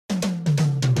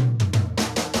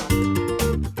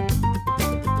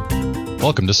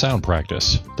Welcome to Sound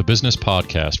Practice, the business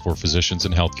podcast for physicians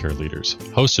and healthcare leaders,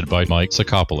 hosted by Mike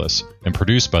Sakopoulos and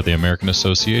produced by the American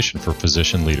Association for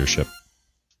Physician Leadership.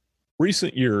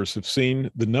 Recent years have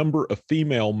seen the number of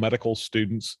female medical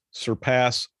students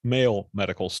surpass male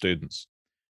medical students.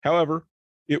 However,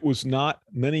 it was not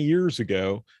many years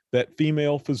ago that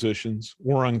female physicians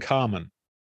were uncommon.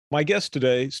 My guest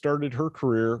today started her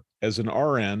career as an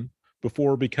RN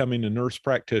before becoming a nurse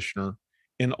practitioner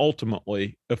and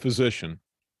ultimately a physician.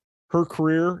 Her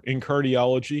career in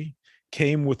cardiology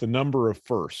came with a number of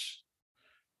firsts.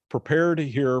 Prepare to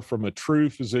hear from a true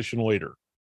physician leader.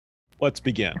 Let's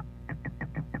begin.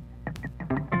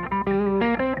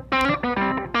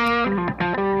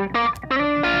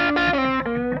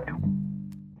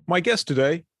 My guest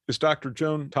today is Dr.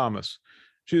 Joan Thomas.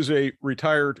 She is a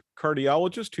retired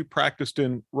cardiologist who practiced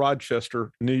in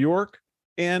Rochester, New York,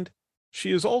 and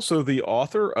she is also the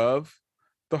author of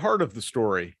The Heart of the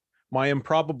Story, My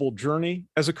Improbable Journey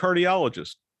as a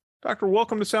Cardiologist. Doctor,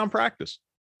 welcome to Sound Practice.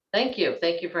 Thank you.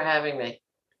 Thank you for having me.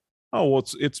 Oh, well,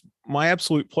 it's my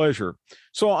absolute pleasure.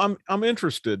 So I'm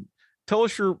interested. Tell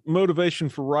us your motivation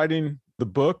for writing the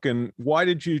book and why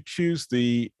did you choose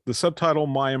the subtitle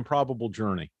My Improbable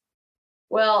Journey?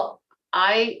 Well,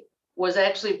 I was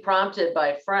actually prompted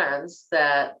by friends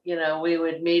that, we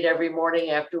would meet every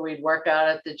morning after we'd work out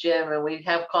at the gym and we'd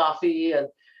have coffee and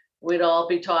we'd all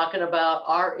be talking about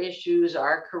our issues,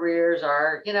 our careers,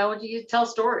 you tell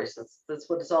stories. That's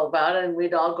what it's all about. And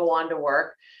we'd all go on to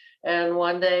work. And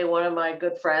one day, one of my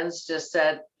good friends just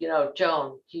said,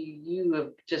 Joan, you have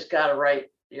just got to write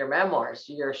your memoirs.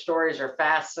 Your stories are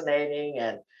fascinating.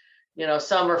 And,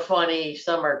 some are funny,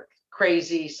 some are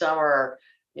crazy, some are,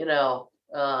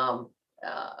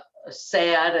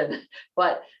 sad.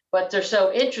 But they're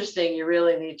so interesting, you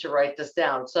really need to write this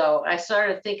down. So I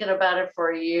started thinking about it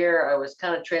for a year. I was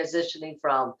kind of transitioning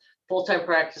from full-time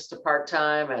practice to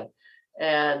part-time.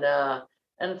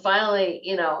 And finally,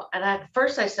 and at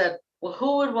first I said, well,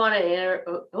 who would want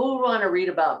to read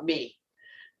about me?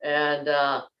 And,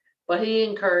 but he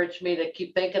encouraged me to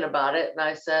keep thinking about it. And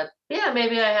I said, yeah,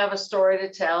 maybe I have a story to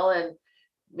tell and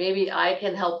maybe I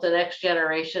can help the next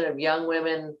generation of young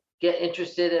women get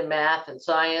interested in math and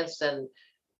science and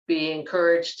be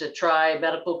encouraged to try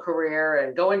medical career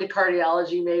and go into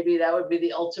cardiology. Maybe that would be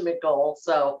the ultimate goal.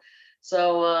 So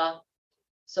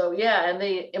yeah, and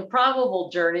the improbable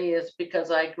journey is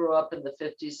because I grew up in the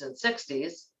 50s and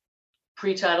 60s,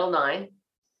 pre-Title IX,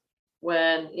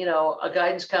 when, a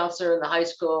guidance counselor in the high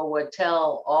school would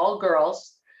tell all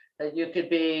girls that you could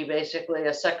be basically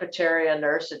a secretary, a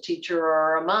nurse, a teacher,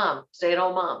 or a mom,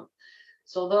 stay-at-home mom.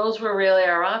 So those were really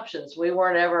our options. We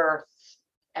weren't ever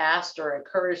asked or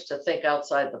encouraged to think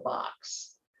outside the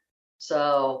box.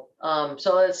 So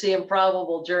it's the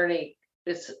improbable journey.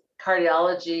 It's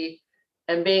cardiology,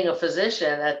 and being a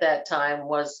physician at that time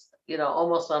was,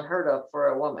 almost unheard of for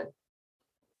a woman.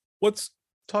 Let's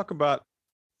talk about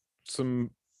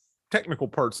some technical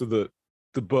parts of the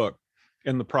book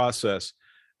and the process.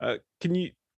 Can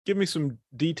you give me some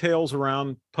details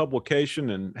around publication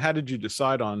and how did you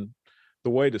decide on the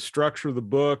way to structure the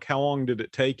book? How long did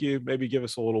it take you? Maybe give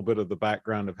us a little bit of the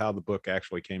background of how the book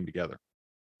actually came together.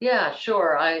 Yeah,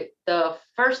 sure. The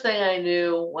first thing I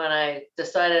knew when I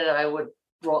decided I would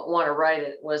want to write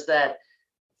it was that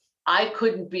I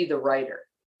couldn't be the writer.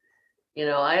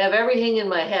 I have everything in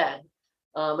my head,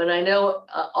 and I know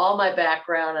all my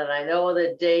background, and I know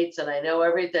the dates, and I know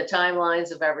the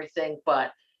timelines of everything,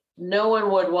 but no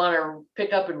one would want to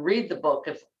pick up and read the book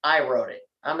if I wrote it.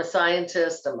 I'm a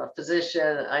scientist, I'm a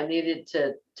physician. I needed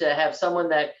to have someone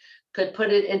that could put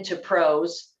it into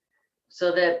prose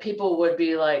so that people would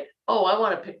be like, oh, I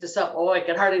want to pick this up. Oh, I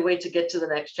can hardly wait to get to the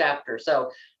next chapter.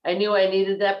 So I knew I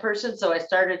needed that person. So I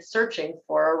started searching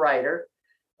for a writer.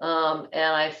 And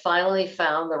I finally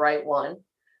found the right one,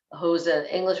 who's an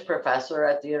English professor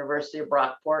at the University of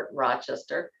Brockport in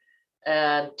Rochester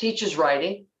and teaches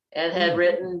writing and had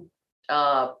written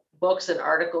books and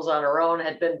articles on her own,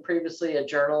 had been previously a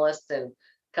journalist in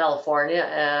California.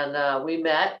 And we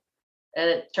met, and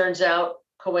it turns out,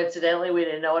 coincidentally, we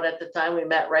didn't know it at the time, we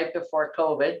met right before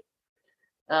COVID.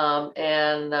 I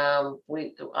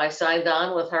signed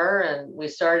on with her and we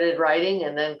started writing,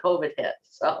 and then COVID hit.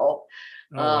 So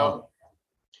Wow.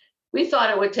 We thought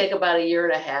it would take about a year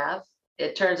and a half.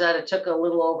 It turns out it took a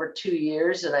little over 2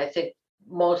 years, and I think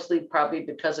mostly probably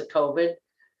because of COVID.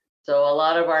 So a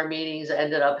lot of our meetings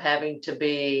ended up having to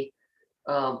be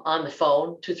on the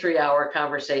phone, 2-3 hour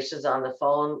conversations on the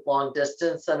phone, long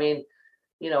distance. I mean,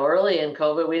 early in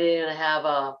COVID, we didn't even have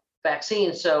a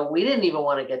vaccine, so we didn't even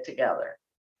want to get together.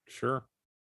 Sure.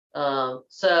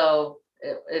 So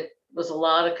it was a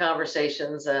lot of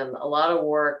conversations and a lot of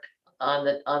work on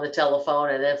the telephone.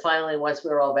 And then finally, once we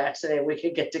were all vaccinated, we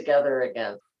could get together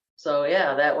again. So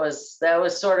yeah, that was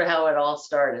sort of how it all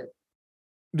started.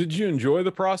 Did you enjoy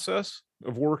the process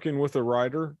of working with a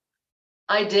writer?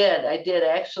 I did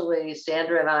actually.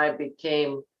 Sandra and I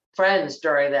became friends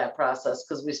during that process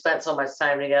because we spent so much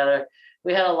time together.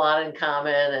 We had a lot in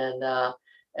common,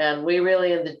 and we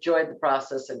really enjoyed the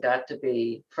process and got to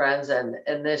be friends.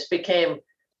 And this became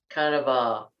kind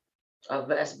of a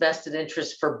vested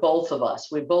interest for both of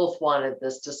us. We both wanted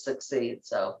this to succeed.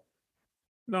 So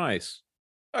Nice.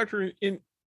 Doctor, in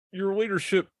your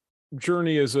leadership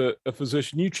journey as a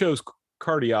physician, you chose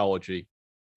cardiology.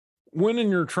 When in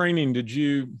your training did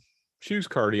you choose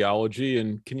cardiology,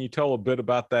 and can you tell a bit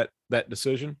about that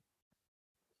decision?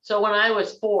 So when I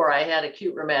was 4, I had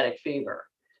acute rheumatic fever.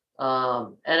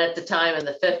 And at the time in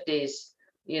the 50s,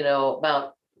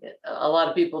 about a lot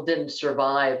of people didn't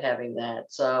survive having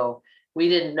that. So we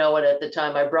didn't know it at the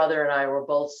time. My brother and I were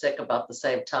both sick about the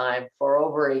same time for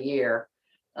over a year.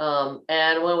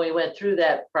 And when we went through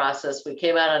that process, we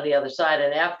came out on the other side.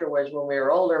 And afterwards, when we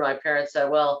were older, my parents said,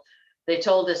 well, they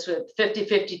told us with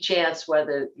 50-50 chance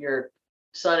whether your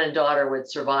son and daughter would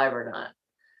survive or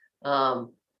not.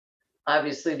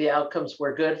 Obviously, the outcomes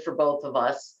were good for both of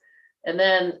us. And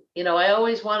then, I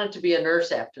always wanted to be a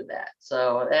nurse after that.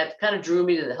 So that kind of drew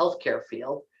me to the healthcare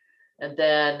field. And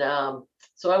then,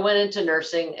 so I went into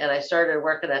nursing and I started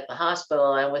working at the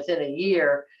hospital. And within a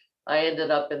year, I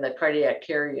ended up in the cardiac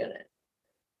care unit.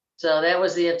 So that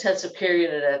was the intensive care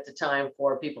unit at the time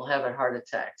for people having heart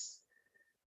attacks.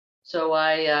 So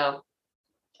I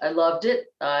loved it.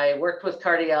 I worked with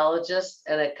cardiologists,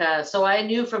 and so I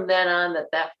knew from then on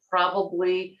that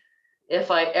probably,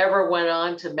 if I ever went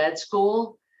on to med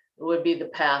school, it would be the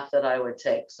path that I would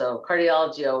take. So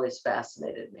cardiology always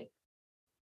fascinated me.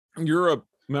 You're a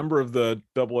member of the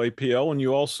AAPL, and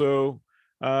you also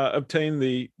obtained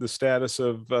the status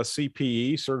of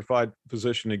CPE, Certified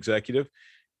Physician Executive.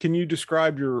 Can you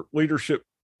describe your leadership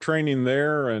training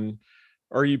there, and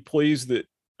are you pleased that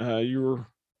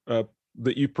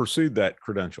that you pursued that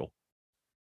credential?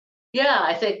 Yeah,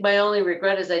 I think my only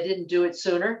regret is I didn't do it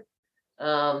sooner.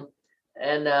 I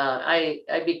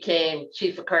became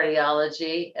chief of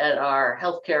cardiology at our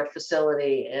healthcare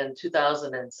facility in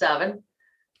 2007.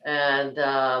 And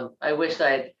I wish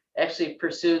I'd actually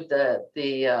pursued the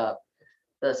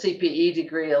CPE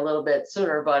degree a little bit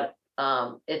sooner, but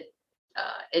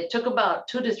it took about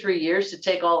 2 to 3 years to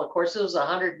take all the courses. It was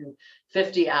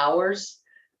 150 hours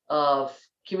of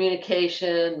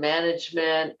communication,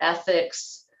 management,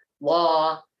 ethics,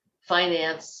 law,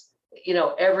 finance,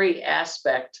 every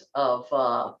aspect of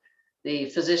the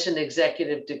physician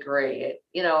executive degree.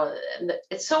 And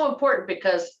it's so important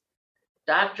because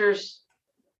doctors,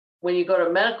 when you go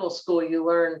to medical school, you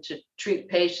learn to treat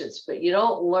patients, but you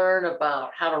don't learn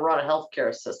about how to run a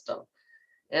healthcare system.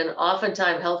 And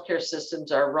oftentimes healthcare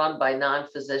systems are run by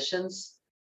non-physicians,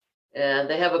 and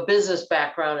they have a business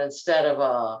background instead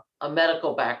of a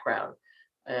medical background.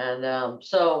 And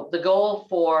so the goal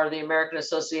for the American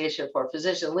Association for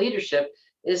Physician Leadership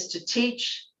is to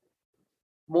teach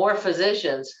more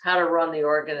physicians how to run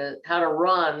how to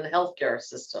run healthcare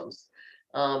systems.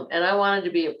 And I wanted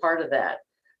to be a part of that.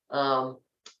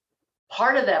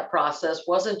 Part of that process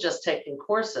wasn't just taking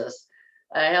courses.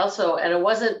 And it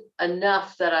wasn't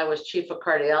enough that I was chief of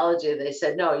cardiology. They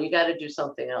said, no, you got to do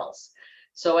something else.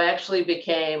 So I actually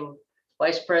became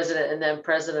vice president and then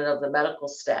president of the medical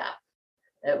staff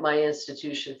at my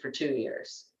institution for 2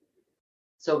 years.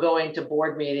 So going to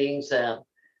board meetings and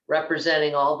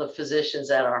representing all the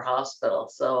physicians at our hospital.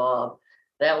 So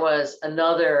that was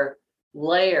another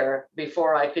layer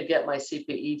before I could get my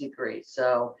CPE degree.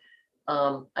 So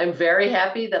I'm very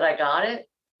happy that I got it.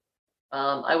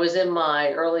 I was in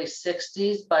my early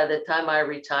 60s by the time I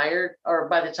retired, or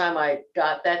by the time I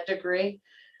got that degree.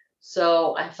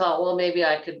 So I thought, well, maybe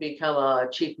I could become a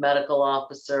chief medical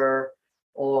officer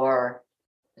or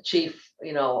a chief,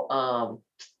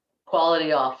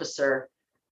 quality officer.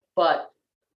 But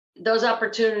those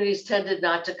opportunities tended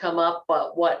not to come up.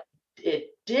 But what it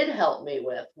did help me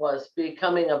with was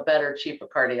becoming a better chief of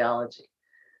cardiology.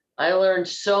 I learned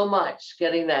so much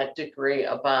getting that degree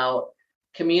about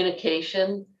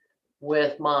communication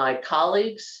with my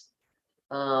colleagues,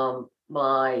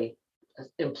 my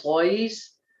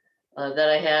employees that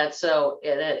I had. So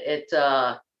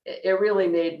it really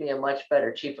made me a much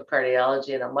better chief of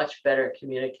cardiology and a much better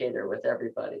communicator with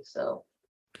everybody. So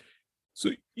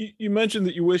you mentioned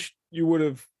that you wish you would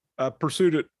have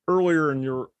pursued it earlier in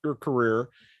your career.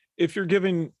 If you're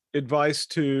giving advice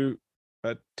to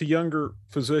younger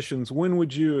physicians, when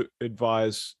would you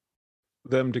advise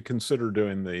them to consider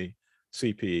doing the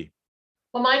CPE?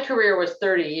 Well, my career was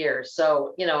 30 years.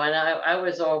 So, and I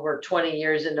was over 20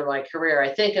 years into my career.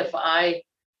 I think if I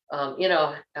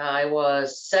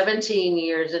was 17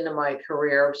 years into my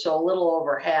career, so a little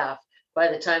over half by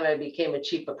the time I became a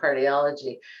chief of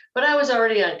cardiology. But I was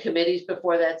already on committees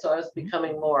before that, so I was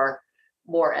becoming more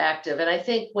active. And I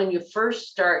think when you first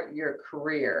start your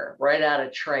career, right out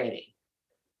of training,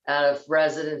 out of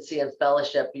residency and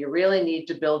fellowship, you really need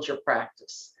to build your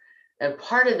practice. And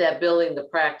part of that building the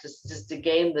practice is to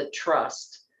gain the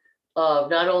trust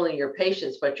of not only your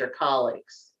patients, but your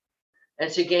colleagues,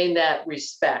 and to gain that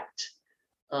respect.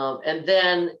 And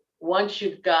then once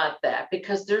you've got that,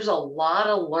 because there's a lot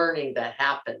of learning that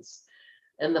happens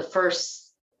in the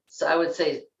first, so I would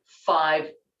say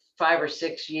 5 or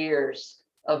 6 years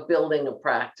of building a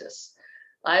practice.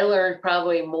 I learned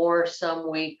probably more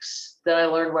some weeks than I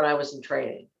learned when I was in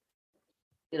training.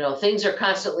 Things are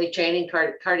constantly changing.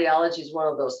 Cardiology is one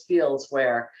of those fields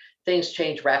where things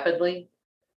change rapidly.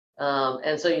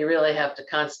 And so you really have to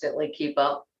constantly keep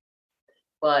up.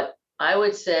 But I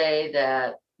would say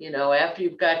that, after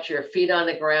you've got your feet on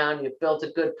the ground, you've built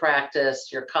a good practice,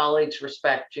 your colleagues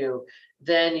respect you,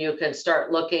 then you can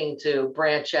start looking to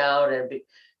branch out and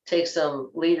take some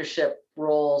leadership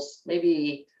roles,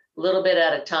 maybe a little bit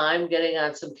at a time, getting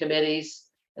on some committees,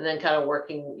 and then kind of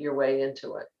working your way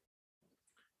into it.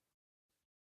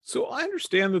 So I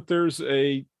understand that there's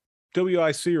a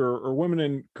WIC or Women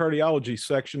in Cardiology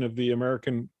section of the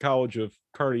American College of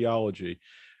Cardiology.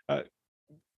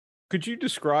 Could you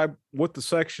describe what the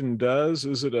section does?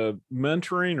 Is it a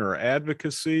mentoring or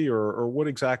advocacy, or what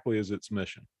exactly is its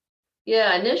mission?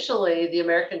 Yeah, initially the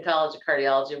American College of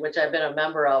Cardiology, which I've been a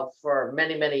member of for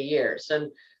many, many years.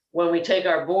 And when we take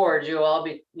our board,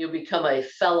 you become a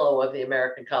fellow of the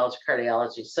American College of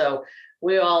Cardiology. So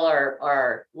we all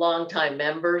are longtime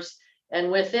members.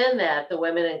 And within that, the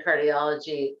Women in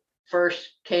Cardiology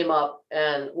first came up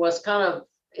and was kind of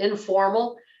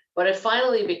informal, but it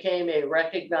finally became a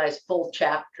recognized full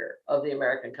chapter of the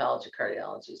American College of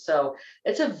Cardiology. So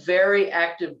it's a very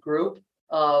active group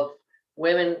of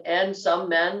women and some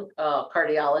men,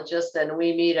 cardiologists, and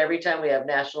we meet every time we have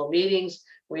national meetings.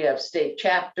 We have state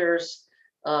chapters.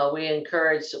 We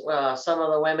encourage some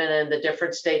of the women in the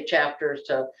different state chapters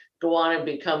to go on and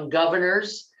become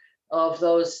governors of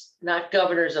those, not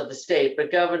governors of the state,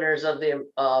 but governors of the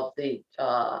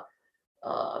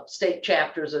state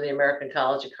chapters of the American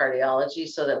College of Cardiology,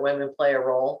 so that women play a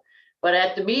role. But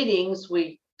at the meetings,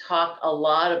 we talk a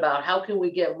lot about how can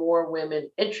we get more women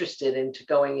interested into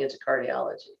going into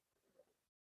cardiology.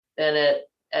 And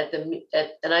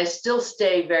and I still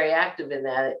stay very active in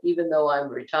that, even though I'm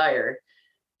retired.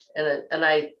 And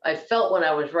I felt when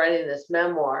I was writing this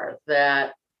memoir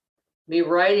that me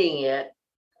writing it,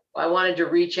 I wanted to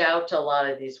reach out to a lot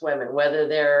of these women, whether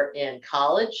they're in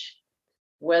college,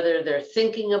 whether they're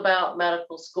thinking about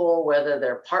medical school, whether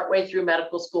they're partway through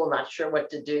medical school, not sure what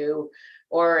to do,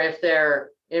 or if they're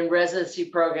in residency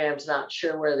programs, not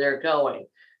sure where they're going.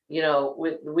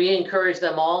 We encourage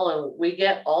them all, and we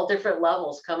get all different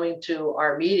levels coming to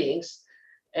our meetings,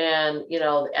 and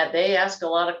they ask a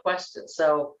lot of questions.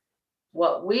 So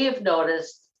what we have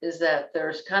noticed is that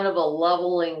there's kind of a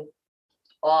leveling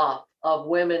off of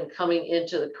women coming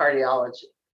into the cardiology.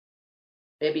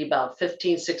 Maybe about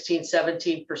 15, 16,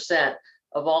 17%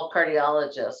 of all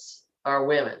cardiologists are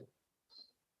women.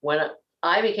 When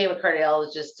I became a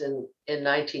cardiologist in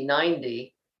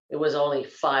 1990, it was only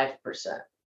 5%.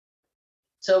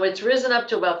 So it's risen up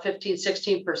to about 15,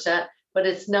 16%, but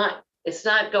it's not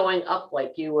going up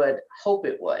like you would hope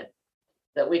it would,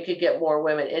 that we could get more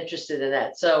women interested in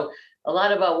that. So a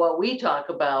lot about what we talk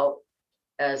about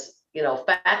as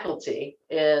faculty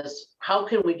is how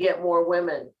can we get more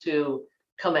women to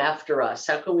come after us?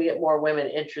 How can we get more women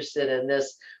interested in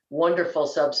this wonderful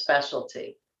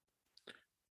subspecialty?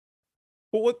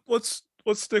 Well, let's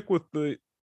stick with the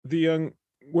young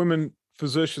women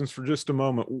physicians for just a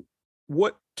moment.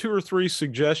 What 2 or 3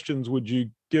 suggestions would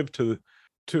you give to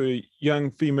a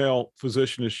young female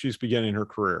physician as she's beginning her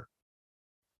career?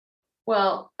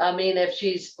 Well, I mean,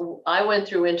 I went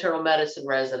through internal medicine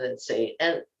residency,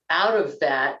 and out of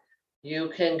that,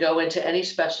 you can go into any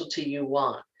specialty you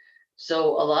want.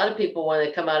 So a lot of people, when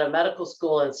they come out of medical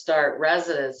school and start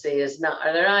residency,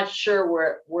 they're not sure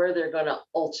where they're going to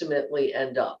ultimately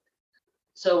end up.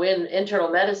 So in internal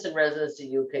medicine residency,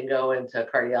 you can go into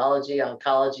cardiology,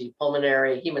 oncology,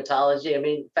 pulmonary, hematology,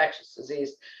 infectious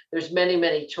disease. There's many,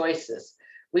 many choices.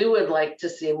 We would like to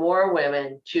see more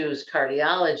women choose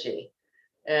cardiology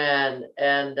and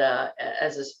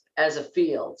as a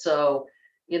field. So,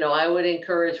 I would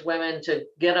encourage women to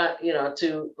get on,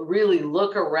 to really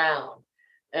look around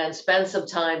and spend some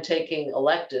time taking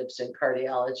electives in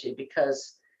cardiology,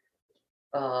 because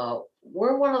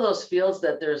we're one of those fields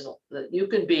that that you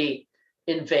can be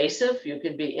invasive, you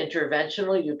can be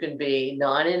interventional, you can be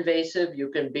non-invasive, you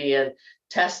can be in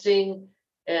testing,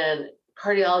 and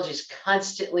cardiology is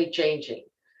constantly changing.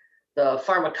 The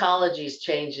pharmacology is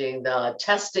changing, the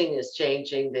testing is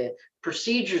changing, the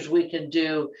procedures we can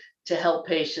do to help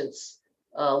patients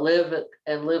live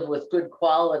with good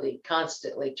quality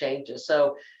constantly changes.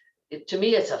 So to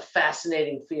me, it's a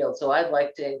fascinating field. So I'd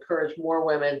like to encourage more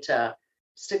women to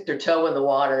stick their toe in the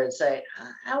water and say,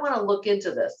 I want to look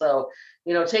into this. So,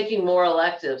 taking more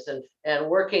electives and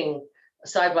working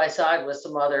side by side with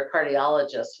some other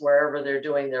cardiologists wherever they're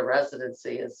doing their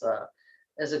residency is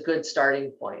a good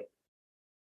starting point.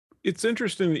 It's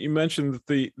interesting that you mentioned that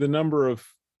the number of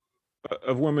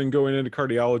women going into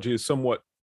cardiology is somewhat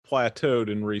plateaued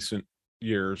in recent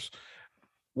years.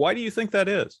 Why do you think that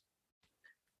is?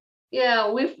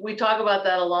 Yeah, we talk about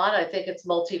that a lot. I think it's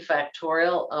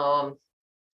multifactorial.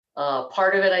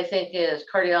 Part of it, I think, is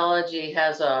cardiology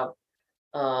has a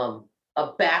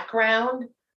background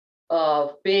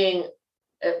of being,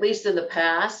 at least in the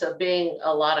past, of being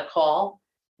a lot of call.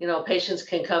 Patients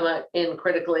can come in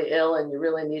critically ill and you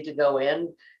really need to go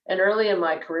in. And early in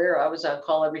my career, I was on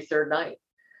call every third night.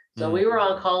 So we were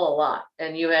on call a lot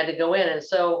and you had to go in. And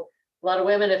so a lot of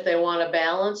women, if they want to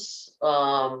balance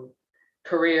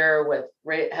career with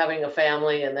having a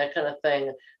family and that kind of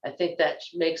thing, I think that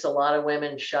makes a lot of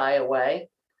women shy away.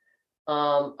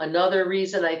 Another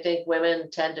reason I think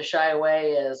women tend to shy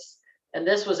away is, and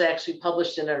this was actually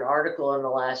published in an article in the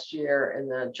last year in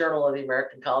the Journal of the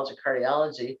American College of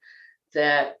Cardiology,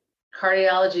 that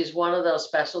cardiology is one of those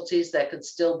specialties that could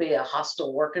still be a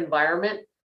hostile work environment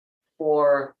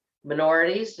for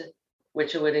minorities,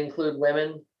 which would include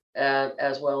women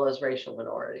as well as racial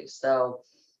minorities. So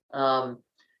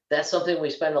that's something we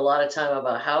spend a lot of time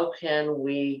about. How can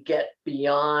we get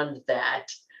beyond that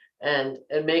and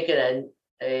make it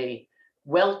a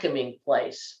welcoming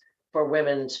place for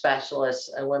women specialists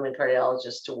and women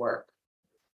cardiologists to work?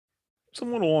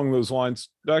 Somewhat along those lines,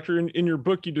 Doctor, in your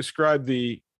book, you describe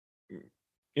the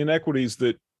inequities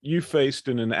that you faced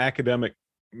in an academic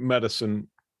medicine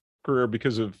career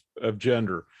because of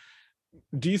gender.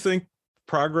 Do you think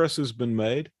progress has been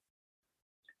made?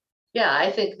 Yeah,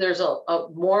 I think there's a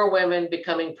more women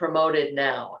becoming promoted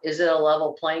now. Is it a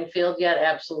level playing field yet?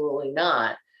 Absolutely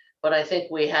not. But I think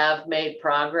we have made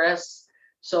progress.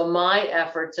 So my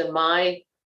efforts and I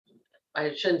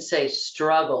shouldn't say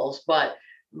struggles, but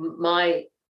my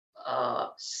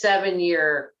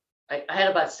 7-year, I had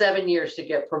about 7 years to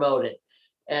get promoted.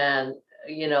 And,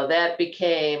 that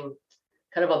became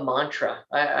kind of a mantra.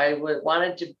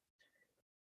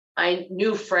 I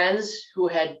knew friends who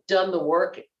had done the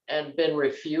work and been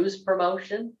refused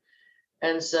promotion.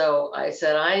 And so I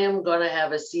said, I am going to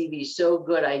have a CV so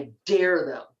good, I dare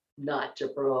them not to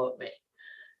promote me.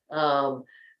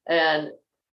 And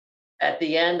at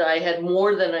the end, I had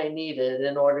more than I needed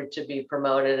in order to be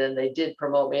promoted, and they did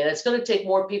promote me. And it's going to take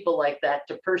more people like that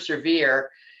to persevere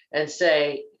and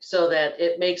say, so that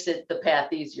it makes it the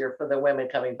path easier for the women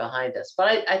coming behind us.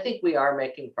 But I think we are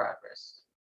making progress.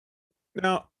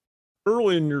 Now,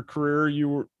 early in your career,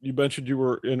 you mentioned you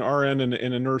were an RN and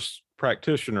a nurse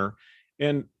practitioner,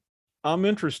 and I'm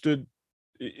interested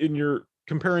in your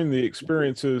comparing the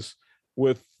experiences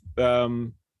with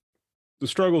the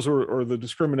struggles or the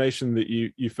discrimination that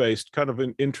you faced, kind of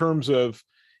in terms of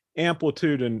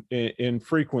amplitude and in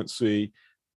frequency,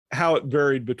 how it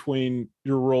varied between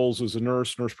your roles as a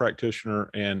nurse practitioner,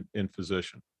 and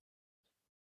physician.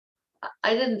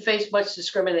 I didn't face much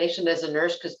discrimination as a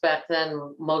nurse because back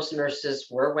then most nurses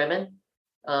were women.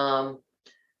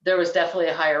 There was definitely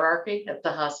a hierarchy at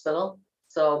the hospital.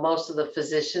 So most of the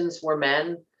physicians were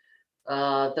men.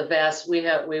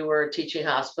 We were a teaching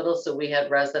hospital, so we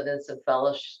had residents and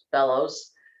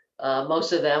fellows.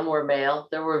 Most of them were male.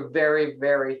 There were very,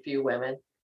 very few women.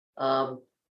 There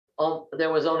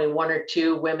was only 1 or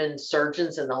 2 women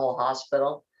surgeons in the whole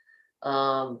hospital.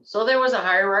 So there was a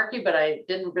hierarchy, but I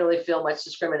didn't really feel much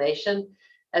discrimination.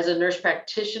 As a nurse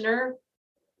practitioner,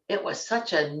 it was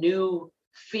such a new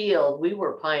field. We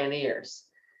were pioneers.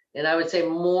 And I would say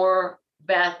the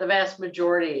vast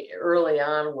majority early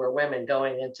on were women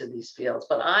going into these fields.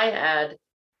 But I had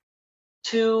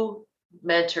 2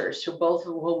 mentors, both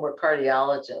of whom were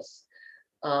cardiologists,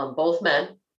 both men,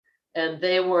 and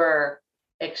they were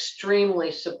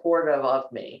extremely supportive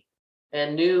of me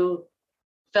and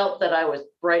felt that I was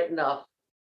bright enough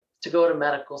to go to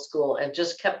medical school and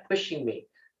just kept pushing me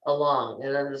along.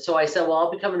 And then, so I said, well,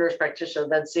 I'll become a nurse practitioner,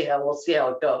 then we'll see how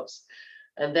it goes.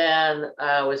 And then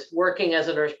I was working as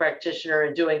a nurse practitioner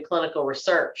and doing clinical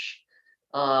research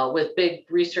with big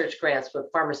research grants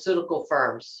with pharmaceutical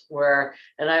firms,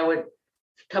 and I would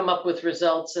come up with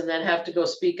results and then have to go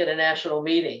speak at a national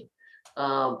meeting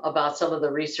about some of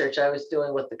the research I was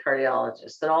doing with the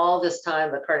cardiologist. And all this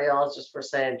time, the cardiologists were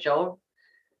saying, Joan,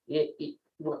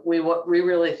 we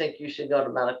really think you should go to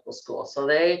medical school. So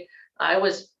I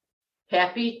was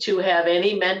happy to have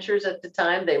any mentors at the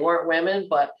time. They weren't women,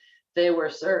 but they were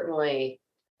certainly,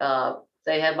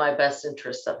 they had my best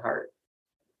interests at heart.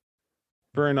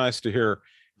 Very nice to hear.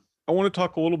 I want to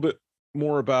talk a little bit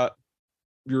more about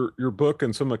your book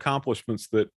and some accomplishments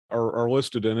that are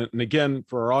listed in it. And again,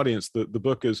 for our audience, the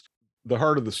book is The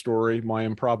Heart of the Story, My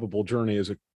Improbable Journey as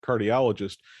a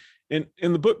Cardiologist. And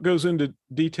the book goes into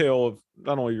detail of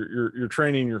not only your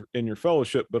training in your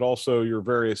fellowship, but also your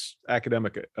various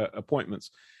academic appointments.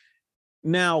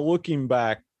 Now, looking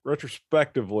back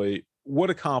retrospectively, what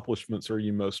accomplishments are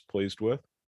you most pleased with?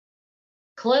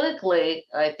 Clinically,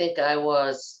 I think I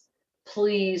was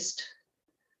pleased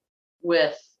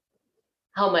with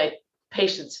how my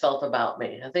patients felt about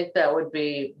me. I think that would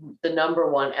be the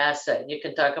number one asset. You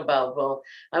can talk about, well,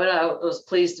 I mean, I was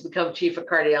pleased to become chief of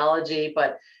cardiology,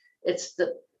 but it's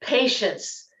the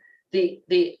patients, the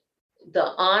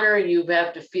honor you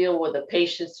have to feel when the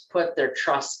patients put their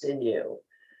trust in you.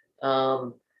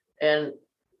 And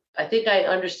I think I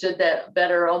understood that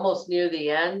better almost near the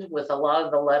end with a lot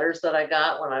of the letters that I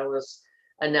got when I was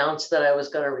announced that I was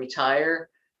going to retire.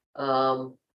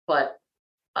 But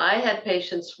I had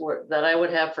patients that I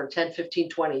would have for 10, 15,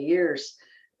 20 years.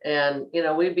 And,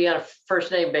 we'd be on a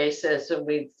first name basis, and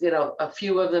a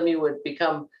few of them you would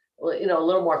become, a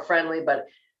little more friendly, but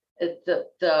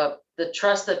the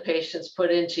trust that patients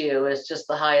put into you is just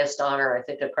the highest honor I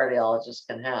think a cardiologist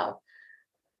can have.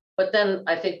 But then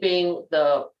I think being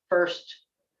the first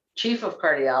chief of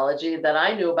cardiology that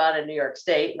I knew about in New York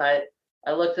State, and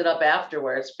I looked it up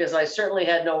afterwards because I certainly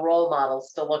had no role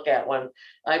models to look at when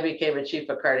I became a chief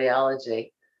of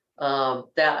cardiology.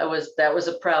 That was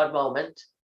a proud moment.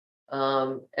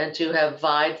 And to have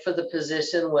vied for the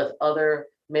position with other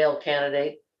male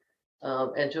candidates,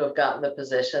 and to have gotten the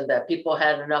position, that people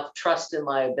had enough trust in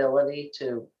my ability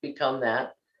to become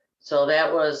that. So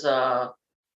that was,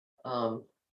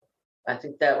 I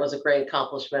think that was a great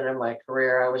accomplishment in my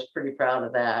career. I was pretty proud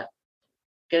of that.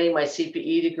 Getting my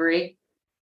CPE degree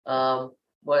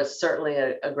was certainly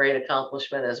a great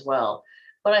accomplishment as well.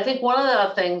 But I think one of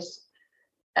the things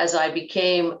as I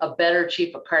became a better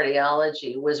chief of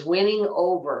cardiology was winning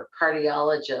over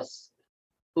cardiologists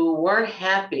who weren't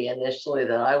happy initially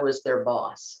that I was their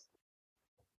boss.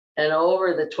 And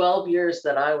over the 12 years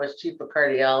that I was chief of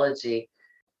cardiology,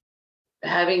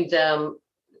 having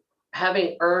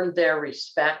earned their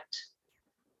respect,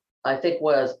 I think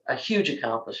was a huge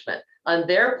accomplishment on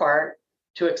their part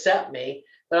to accept me,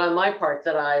 but on my part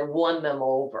that I won them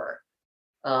over.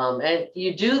 And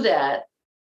you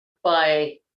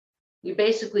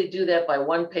basically do that by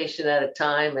one patient at a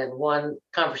time and one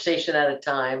conversation at a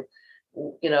time,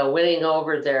 winning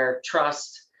over their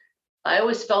trust. I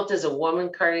always felt as a woman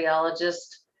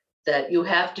cardiologist that you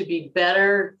have to be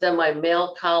better than my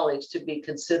male colleagues to be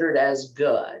considered as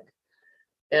good.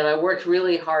 And I worked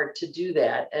really hard to do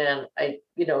that. And I,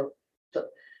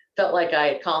 felt like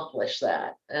I accomplished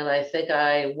that. And I think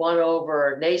I won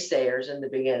over naysayers in the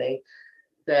beginning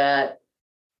that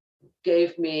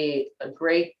gave me a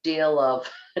great deal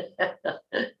of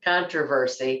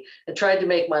controversy and tried to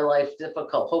make my life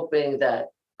difficult, hoping that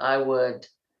I would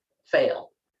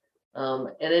fail.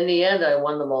 And in the end, I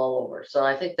won them all over. So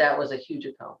I think that was a huge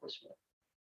accomplishment.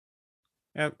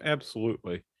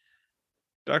 Absolutely.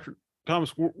 Dr.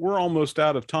 Thomas, we're almost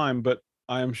out of time, but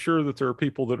I am sure that there are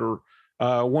people that are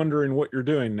wondering what you're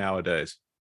doing nowadays.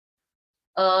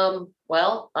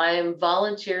 Well, I am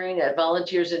volunteering at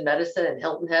Volunteers in Medicine in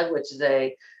Hilton Head, which is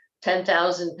a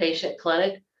 10,000 patient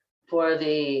clinic for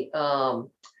the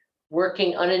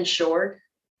working uninsured.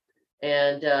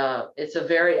 And it's a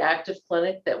very active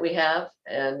clinic that we have.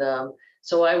 And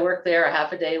so I work there a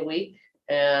half a day a week.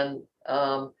 And,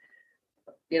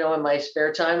 in my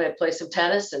spare time, I play some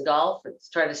tennis and golf and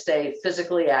try to stay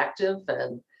physically active.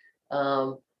 And,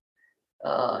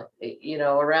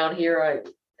 around here,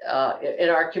 in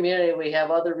our community, we have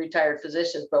other retired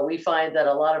physicians, but we find that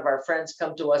a lot of our friends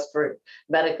come to us for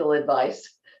medical advice.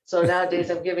 So nowadays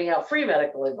I'm giving out free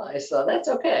medical advice. So that's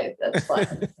okay. That's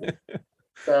fine.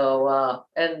 So,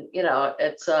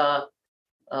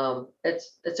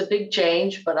 it's a big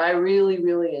change, but I really,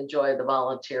 really enjoy the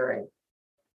volunteering.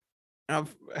 How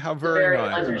It's a very very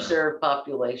nice. underserved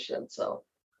population. So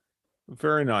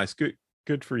Very nice.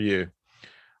 Good for you.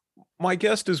 My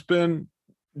guest has been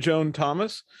Joan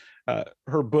Thomas.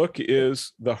 Her book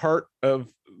is The Heart of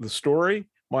the Story,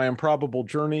 My Improbable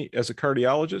Journey as a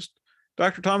Cardiologist.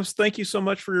 Dr. Thomas, thank you so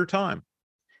much for your time.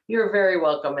 you're very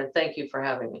welcome, and thank you for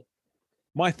having me.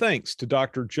 My thanks to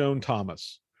Dr. Joan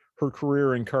Thomas. Her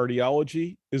career in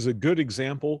cardiology is a good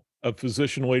example of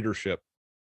physician leadership.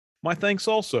 My thanks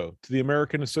also to the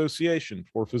American Association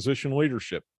for Physician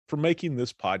Leadership for making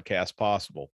this podcast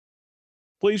possible.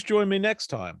 Please join me next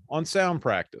time on Sound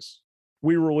Practice.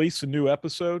 We release a new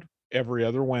episode every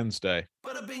other Wednesday.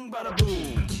 Bada bing, bada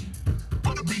boom.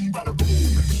 Bada bing, bada boom.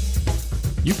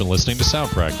 You've been listening to Sound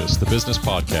Practice, the business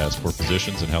podcast for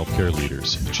physicians and healthcare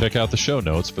leaders. Check out the show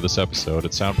notes for this episode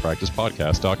at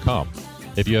soundpracticepodcast.com.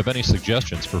 If you have any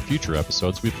suggestions for future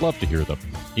episodes, we'd love to hear them.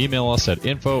 Email us at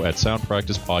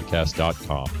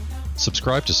info@soundpracticepodcast.com.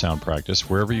 Subscribe to Sound Practice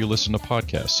wherever you listen to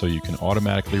podcasts so you can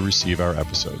automatically receive our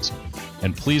episodes.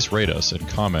 And please rate us and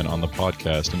comment on the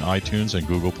podcast in iTunes and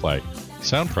Google Play.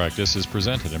 Sound Practice is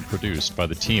presented and produced by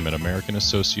the team at American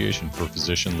Association for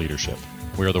Physician Leadership.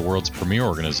 We are the world's premier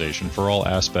organization for all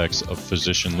aspects of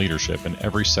physician leadership in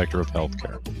every sector of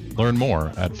healthcare. Learn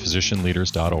more at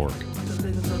physicianleaders.org.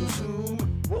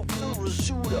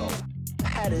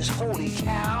 Had his holy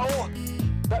cow,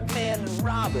 Batman and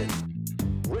Robin,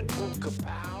 Red Bull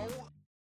Kapow.